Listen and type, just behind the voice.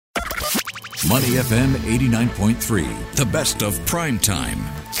Money FM 89.3, the best of prime time.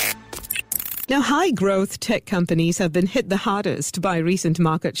 Now, high-growth tech companies have been hit the hardest by recent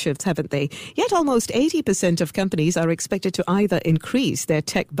market shifts, haven't they? Yet almost 80% of companies are expected to either increase their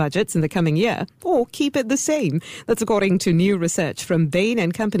tech budgets in the coming year or keep it the same. That's according to new research from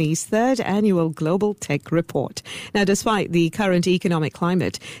Bain & Company's third annual Global Tech Report. Now, despite the current economic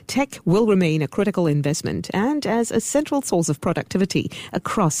climate, tech will remain a critical investment and as a central source of productivity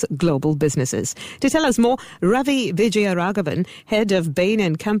across global businesses. To tell us more, Ravi Vijayaraghavan, head of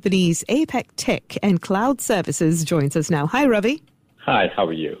Bain & Company's APAC Tech and Cloud Services, joins us now. Hi, Ravi. Hi, how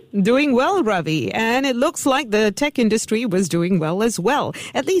are you? Doing well, Ravi. And it looks like the tech industry was doing well as well.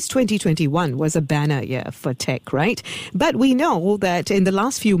 At least 2021 was a banner year for tech, right? But we know that in the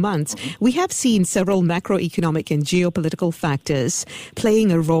last few months, we have seen several macroeconomic and geopolitical factors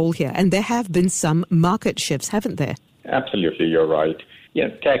playing a role here. And there have been some market shifts, haven't there? Absolutely, you're right. Yeah,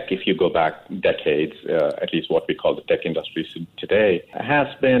 tech, if you go back decades, at least what we call the tech industry today, has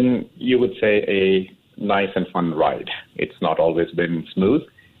been, you would say, a nice and fun ride. It's not always been smooth,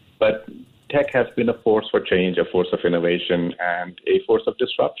 but tech has been a force for change, a force of innovation, and a force of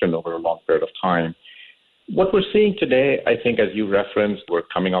disruption over a long period of time. What we're seeing today, I think, as you referenced, we're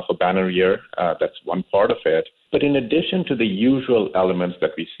coming off a banner year. That's one part of it. But in addition to the usual elements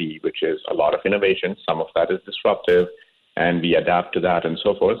that we see, which is a lot of innovation, some of that is disruptive, and we adapt to that and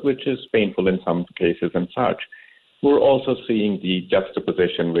so forth, which is painful in some cases and such. We're also seeing the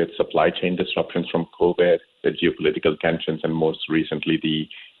juxtaposition with supply chain disruptions from COVID, the geopolitical tensions, and most recently the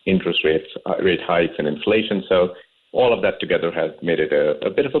interest rate hikes and inflation. So all of that together has made it a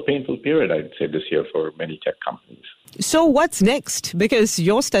bit of a painful period, I'd say, this year for many tech companies. So what's next? Because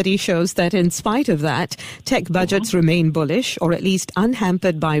your study shows that in spite of that, tech budgets remain bullish or at least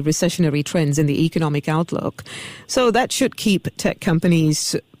unhampered by recessionary trends in the economic outlook. So that should keep tech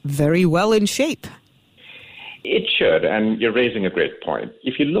companies very well in shape. It should, and you're raising a great point.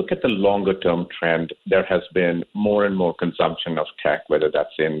 If you look at the longer-term trend, there has been more and more consumption of tech, whether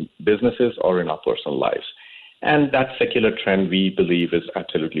that's in businesses or in our personal lives. And that secular trend, we believe, is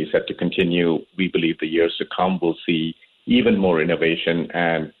absolutely set to continue. We believe the years to come will see even more innovation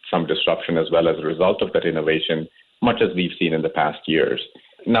and some disruption as well as a result of that innovation, much as we've seen in the past years.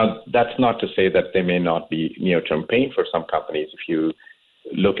 Now, that's not to say that there may not be near-term pain for some companies. If you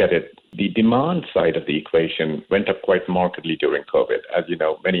look at it, the demand side of the equation went up quite markedly during COVID. As you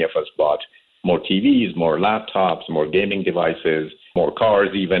know, many of us bought more TVs, more laptops, more gaming devices, more cars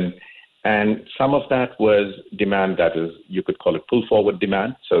even. And some of that was demand that is, you could call it pull forward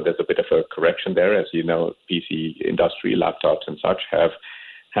demand. So there's a bit of a correction there. As you know, PC industry, laptops and such have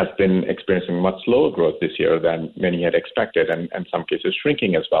been experiencing much slower growth this year than many had expected, and in some cases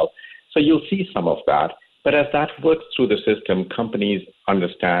shrinking as well. So you'll see some of that. But as that works through the system, companies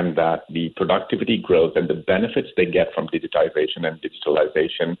understand that the productivity growth and the benefits they get from digitization and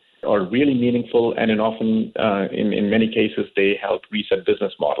digitalization are really meaningful, and in many cases, they help reset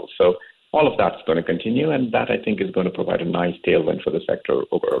business models. So all of that's going to continue, and that, I think, is going to provide a nice tailwind for the sector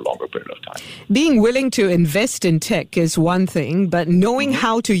over a longer period of time. Being willing to invest in tech is one thing, but knowing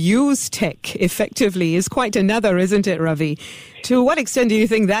how to use tech effectively is quite another, isn't it, Ravi? To what extent do you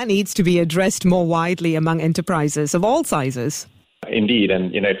think that needs to be addressed more widely among enterprises of all sizes? Indeed,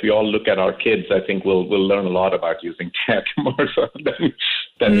 and if we all look at our kids, I think we'll learn a lot about using tech more so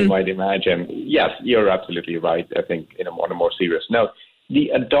than we might imagine. Yes, you're absolutely right. I think on a more serious note, the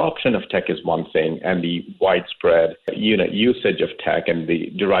adoption of tech is one thing, and the widespread usage of tech and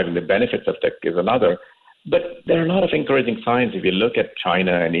the deriving the benefits of tech is another. But there are a lot of encouraging signs if you look at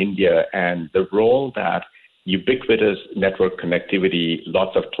China and India and the role that ubiquitous network connectivity,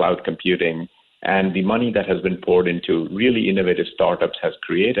 lots of cloud computing, and the money that has been poured into really innovative startups has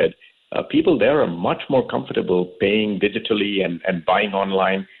created. People there are much more comfortable paying digitally and buying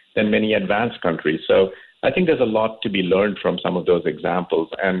online than many advanced countries. So I think there's a lot to be learned from some of those examples.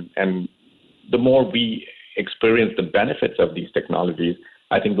 And the more we experience the benefits of these technologies,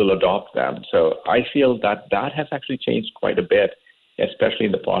 I think we'll adopt them. So I feel that has actually changed quite a bit, especially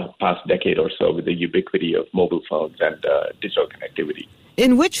in the past decade or so with the ubiquity of mobile phones and digital connectivity.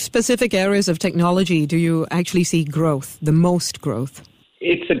 In which specific areas of technology do you actually see growth, the most growth?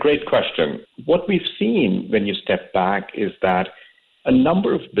 It's a great question. What we've seen when you step back is that a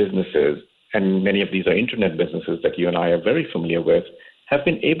number of businesses, and many of these are internet businesses that you and I are very familiar with, have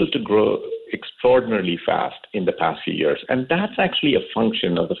been able to grow extraordinarily fast in the past few years. And that's actually a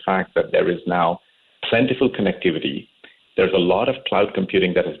function of the fact that there is now plentiful connectivity. There's a lot of cloud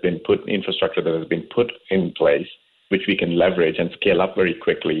computing that has been infrastructure that has been put in place, which we can leverage and scale up very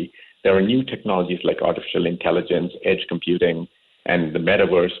quickly. There are new technologies like artificial intelligence, edge computing, and the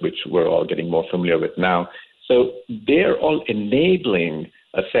metaverse, which we're all getting more familiar with now. So they're all enabling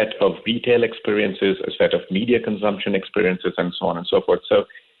a set of retail experiences, a set of media consumption experiences, and so on and so forth. So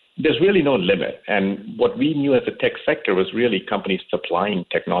there's really no limit. And what we knew as a tech sector was really companies supplying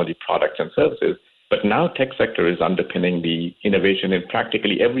technology products and services. But now tech sector is underpinning the innovation in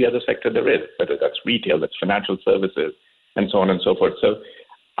practically every other sector there is, whether that's retail, that's financial services, and so on and so forth. So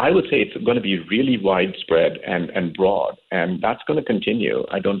I would say it's going to be really widespread and broad, and that's going to continue.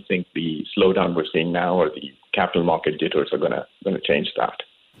 I don't think the slowdown we're seeing now or the capital market jitters are going to change that.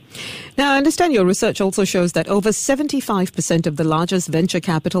 Now, I understand your research also shows that over 75% of the largest venture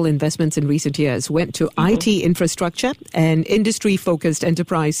capital investments in recent years went to IT infrastructure and industry-focused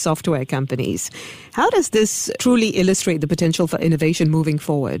enterprise software companies. How does this truly illustrate the potential for innovation moving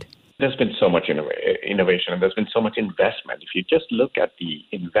forward? There's been so much innovation and there's been so much investment. If you just look at the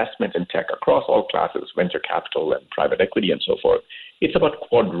investment in tech across all classes, venture capital and private equity and so forth, it's about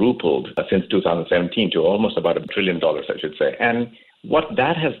quadrupled since 2017 to almost about $1 trillion, I should say. And what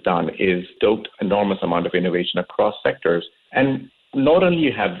that has done is stoked enormous amount of innovation across sectors. And not only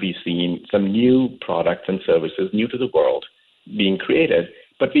have we seen some new products and services new to the world being created,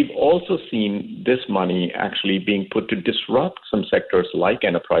 but we've also seen this money actually being put to disrupt some sectors like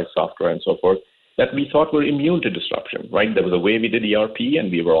enterprise software and so forth that we thought were immune to disruption, right? There was a way we did ERP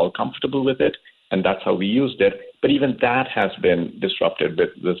and we were all comfortable with it, and that's how we used it. But even that has been disrupted with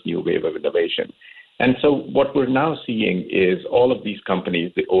this new wave of innovation. And so what we're now seeing is all of these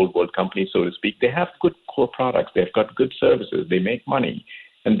companies, the old world companies, so to speak, they have good core products, they've got good services, they make money,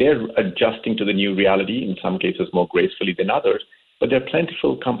 and they're adjusting to the new reality, in some cases more gracefully than others. But there are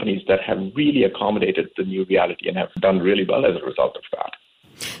plentiful companies that have really accommodated the new reality and have done really well as a result of that.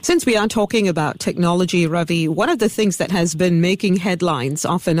 Since we are talking about technology, Ravi, one of the things that has been making headlines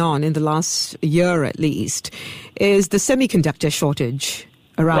off and on in the last year at least is the semiconductor shortage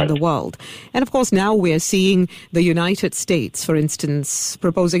around the world. And of course, now we're seeing the United States, for instance,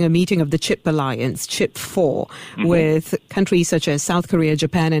 proposing a meeting of the CHIP Alliance, CHIP 4, with countries such as South Korea,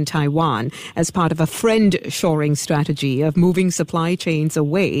 Japan, and Taiwan as part of a friend-shoring strategy of moving supply chains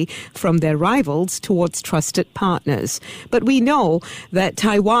away from their rivals towards trusted partners. But we know that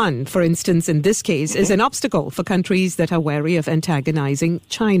Taiwan, for instance, in this case, is an obstacle for countries that are wary of antagonizing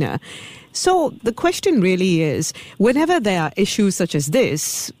China. So the question really is, whenever there are issues such as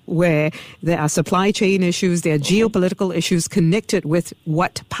this, where there are supply chain issues, there are geopolitical issues connected with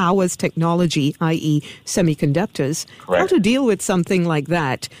what powers technology, i.e. semiconductors, how to deal with something like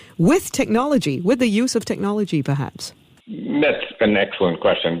that with technology, with the use of technology perhaps? That's an excellent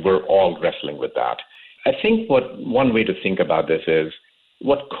question. We're all wrestling with that. I think one way to think about this is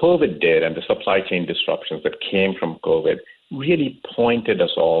what COVID did and the supply chain disruptions that came from COVID really pointed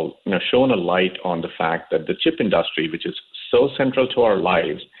us all, shone a light on the fact that the chip industry, which is so central to our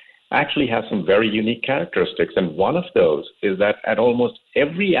lives, actually has some very unique characteristics. And one of those is that at almost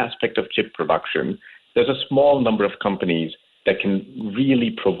every aspect of chip production, there's a small number of companies that can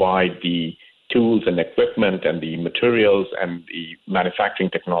really provide the tools and equipment and the materials and the manufacturing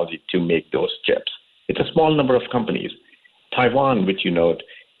technology to make those chips. It's a small number of companies. Taiwan, which you note,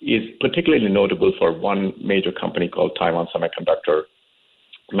 is particularly notable for one major company called Taiwan Semiconductor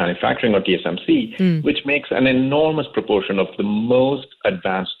Manufacturing, or TSMC, which makes an enormous proportion of the most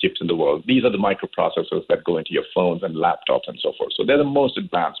advanced chips in the world. These are the microprocessors that go into your phones and laptops and so forth. So they're the most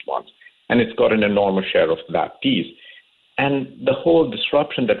advanced ones, and it's got an enormous share of that piece. And the whole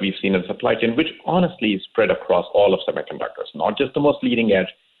disruption that we've seen in supply chain, which honestly is spread across all of semiconductors, not just the most leading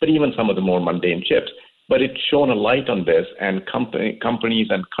edge, but even some of the more mundane chips. But it's shown a light on this, and companies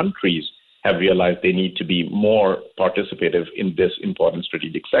and countries have realized they need to be more participative in this important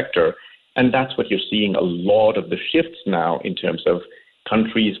strategic sector. And that's what you're seeing a lot of the shifts now in terms of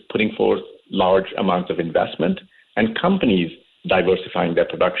countries putting forth large amounts of investment and companies diversifying their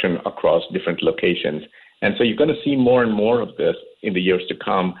production across different locations. And so you're going to see more and more of this in the years to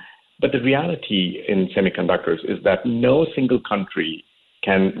come. But the reality in semiconductors is that no single country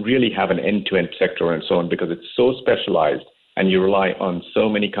can really have an end-to-end sector and so on, because it's so specialized and you rely on so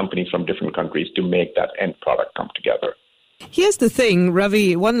many companies from different countries to make that end product come together. Here's the thing,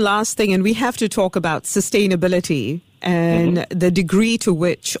 Ravi, one last thing, and we have to talk about sustainability and the degree to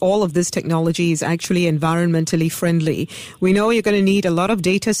which all of this technology is actually environmentally friendly. We know you're going to need a lot of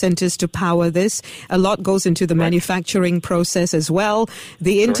data centers to power this. A lot goes into the manufacturing process as well.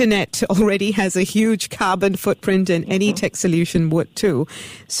 The internet already has a huge carbon footprint, and any tech solution would too.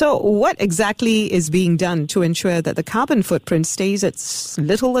 So what exactly is being done to ensure that the carbon footprint stays as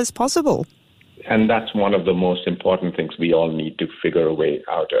little as possible? And that's one of the most important things we all need to figure a way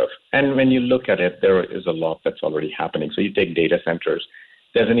out of. And when you look at it, there is a lot that's already happening. So you take data centers.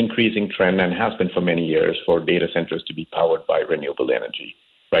 There's an increasing trend, and has been for many years, for data centers to be powered by renewable energy,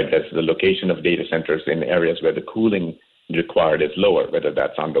 right? That's the location of data centers in areas where the cooling required is lower, whether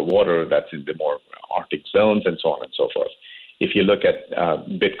that's underwater, that's in the more Arctic zones, and so on and so forth. If you look at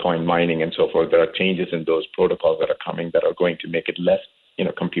Bitcoin mining and so forth, there are changes in those protocols that are coming that are going to make it less,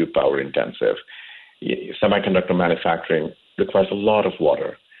 compute power intensive. Semiconductor manufacturing requires a lot of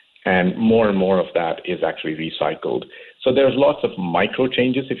water, and more of that is actually recycled. So there's lots of micro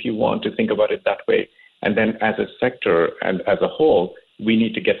changes, if you want to think about it that way. And then as a sector and as a whole, we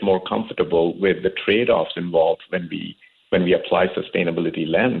need to get more comfortable with the trade-offs involved when we apply sustainability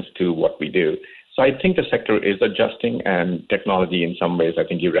lens to what we do. So I think the sector is adjusting, and technology in some ways, I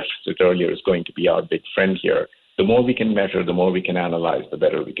think you referenced it earlier, is going to be our big friend here. The more we can measure, the more we can analyze, the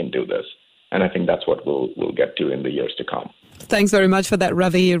better we can do this. And I think that's what we'll get to in the years to come. Thanks very much for that,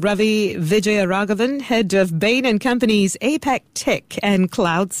 Ravi. Ravi Vijayaraghavan, head of Bain & Company's APAC Tech and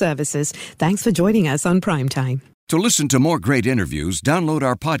Cloud Services. Thanks for joining us on Primetime. To listen to more great interviews, download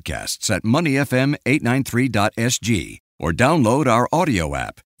our podcasts at moneyfm893.sg or download our audio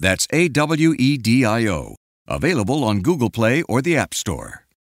app. That's AWEDIO. Available on Google Play or the App Store.